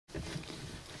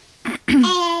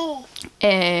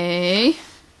A.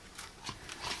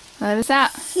 What is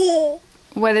that? C.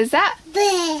 What is that?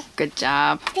 B. Good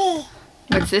job. B.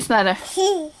 What's this letter?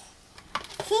 C.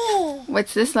 C.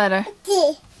 What's this letter?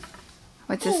 D.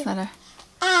 What's this letter?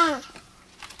 A.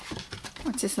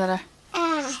 What's this letter?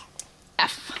 A.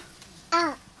 F.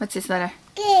 A. What's this letter?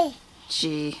 B.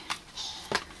 G.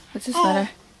 What's this letter?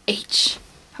 H.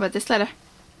 How about this letter?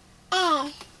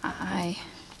 A. I.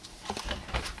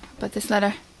 How about this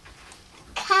letter?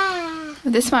 K.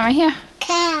 This one right here?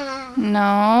 K.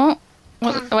 No.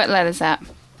 What letter is that?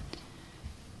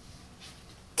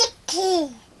 T.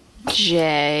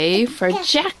 J for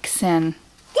Jackson.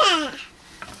 Da.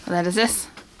 What letter is this?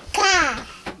 K.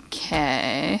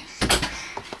 K.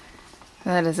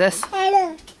 What letter is this?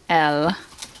 L. L.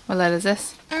 What letter is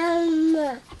this?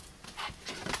 M.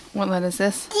 What letter is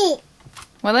this? T.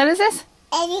 What letter is this?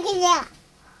 N.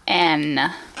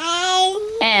 N. N.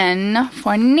 N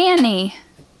for nanny.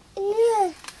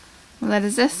 N. What letter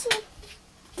is this?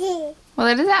 D. What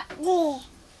letter is that? D.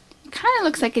 Kind of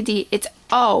looks like a D. It's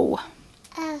O.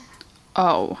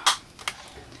 O.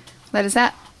 What letter is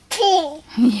that? T.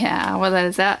 Yeah. What letter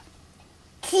is that?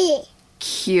 T.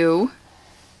 Q.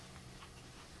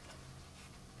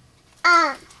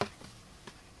 A.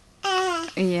 A.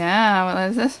 Yeah. What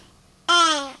letter is this?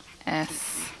 A.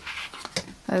 S.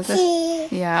 What is this?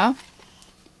 T. Yeah.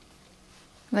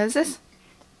 What is this?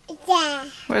 Da.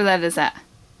 What letter is that?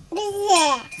 D.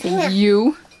 It's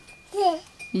U. D.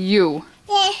 U.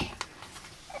 D.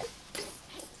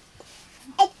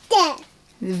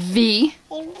 V. B.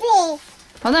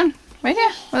 Hold on. Right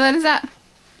here. What letter is that?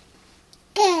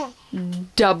 B.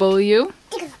 W.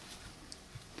 B.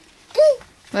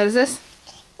 What is this?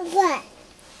 V.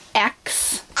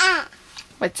 X. A.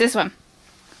 What's this one?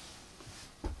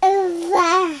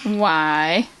 V.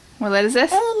 Y. What letter is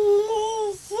this?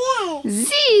 Z.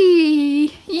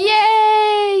 Z.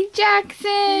 Yay!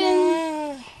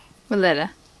 Jackson! What letter?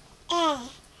 A.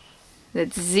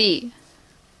 That's Z.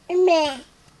 M.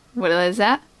 What letter is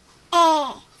that?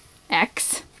 A.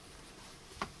 X.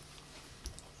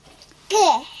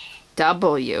 G.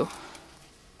 W.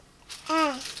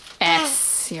 A.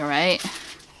 S. You're right.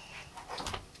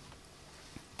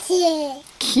 T.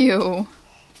 Q.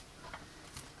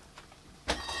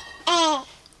 A.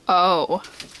 O.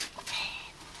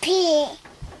 P.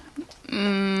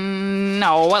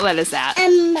 No. What letter is that?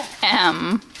 M.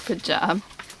 M. Good job.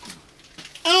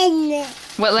 N.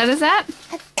 What letter is that?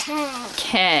 K.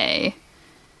 K.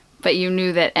 But you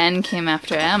knew that N came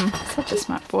after M. Such a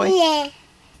smart boy. Yeah.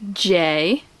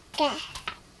 J. G.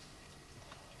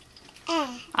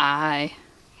 A. I.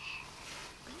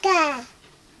 G.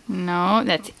 No,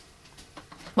 that's...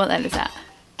 What letter is that?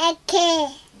 A. K.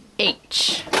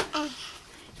 H.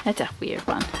 That's a weird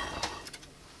one.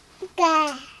 G.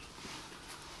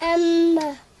 M.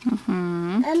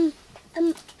 Mm-hmm. A.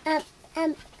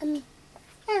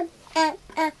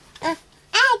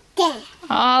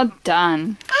 All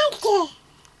done. A.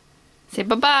 Say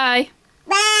bye-bye.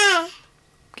 Bye.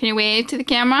 Can you wave to the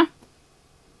camera?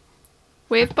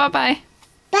 Wave bye-bye.